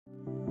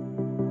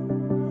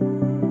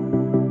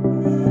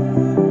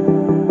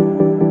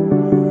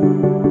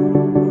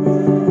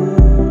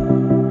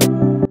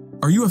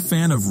you a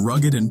fan of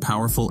rugged and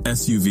powerful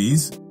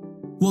SUVs?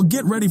 Well,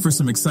 get ready for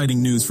some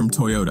exciting news from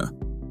Toyota.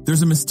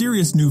 There's a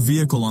mysterious new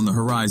vehicle on the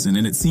horizon,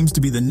 and it seems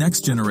to be the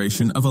next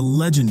generation of a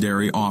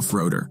legendary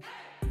off-roader.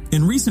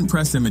 In recent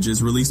press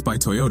images released by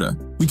Toyota,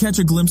 we catch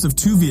a glimpse of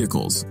two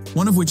vehicles,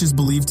 one of which is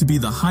believed to be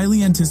the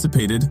highly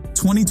anticipated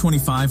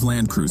 2025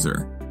 Land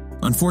Cruiser.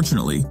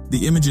 Unfortunately,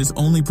 the images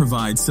only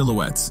provide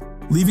silhouettes,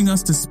 leaving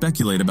us to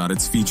speculate about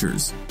its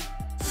features.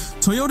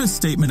 Toyota's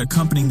statement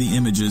accompanying the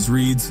images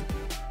reads,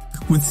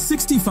 "With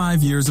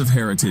 65 years of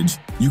heritage,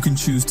 you can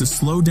choose to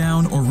slow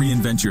down or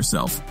reinvent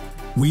yourself.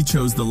 We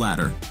chose the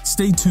latter.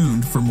 Stay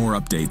tuned for more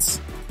updates."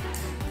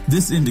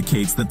 This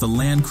indicates that the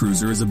Land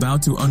Cruiser is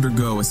about to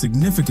undergo a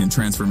significant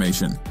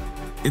transformation.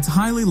 It's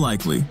highly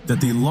likely that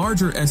the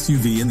larger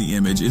SUV in the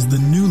image is the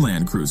new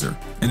Land Cruiser,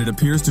 and it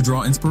appears to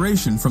draw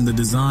inspiration from the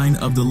design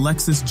of the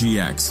Lexus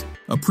GX,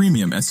 a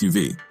premium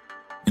SUV.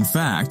 In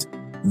fact,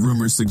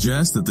 rumors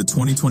suggest that the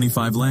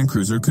 2025 Land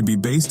Cruiser could be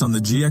based on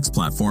the GX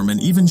platform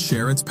and even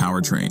share its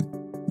powertrain.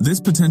 This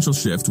potential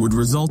shift would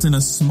result in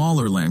a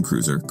smaller Land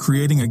Cruiser,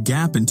 creating a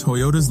gap in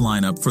Toyota's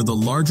lineup for the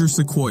larger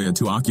Sequoia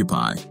to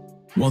occupy.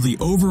 While the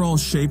overall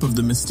shape of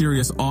the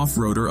mysterious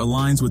off-roader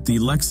aligns with the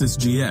Lexus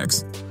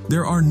GX,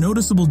 there are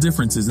noticeable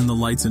differences in the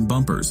lights and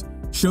bumpers,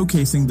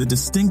 showcasing the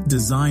distinct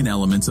design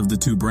elements of the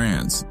two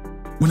brands.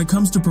 When it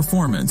comes to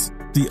performance,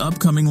 the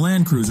upcoming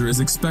Land Cruiser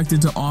is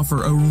expected to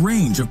offer a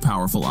range of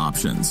powerful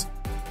options.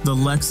 The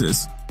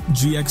Lexus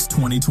GX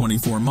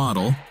 2024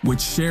 model,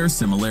 which shares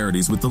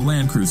similarities with the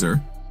Land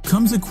Cruiser,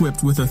 comes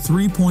equipped with a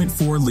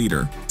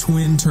 3.4-liter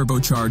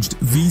twin-turbocharged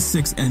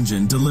V6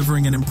 engine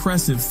delivering an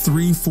impressive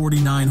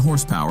 349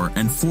 horsepower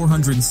and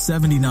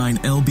 479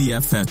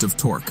 lb-ft of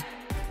torque.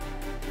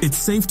 It's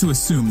safe to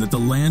assume that the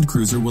Land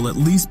Cruiser will at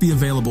least be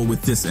available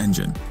with this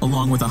engine,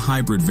 along with a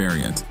hybrid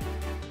variant.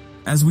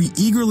 As we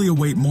eagerly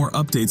await more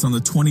updates on the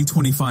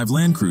 2025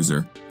 Land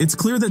Cruiser, it's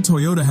clear that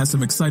Toyota has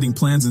some exciting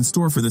plans in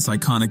store for this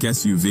iconic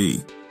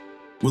SUV.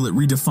 Will it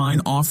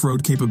redefine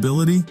off-road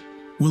capability?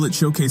 Will it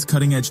showcase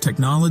cutting-edge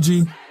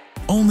technology?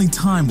 Only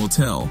time will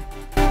tell.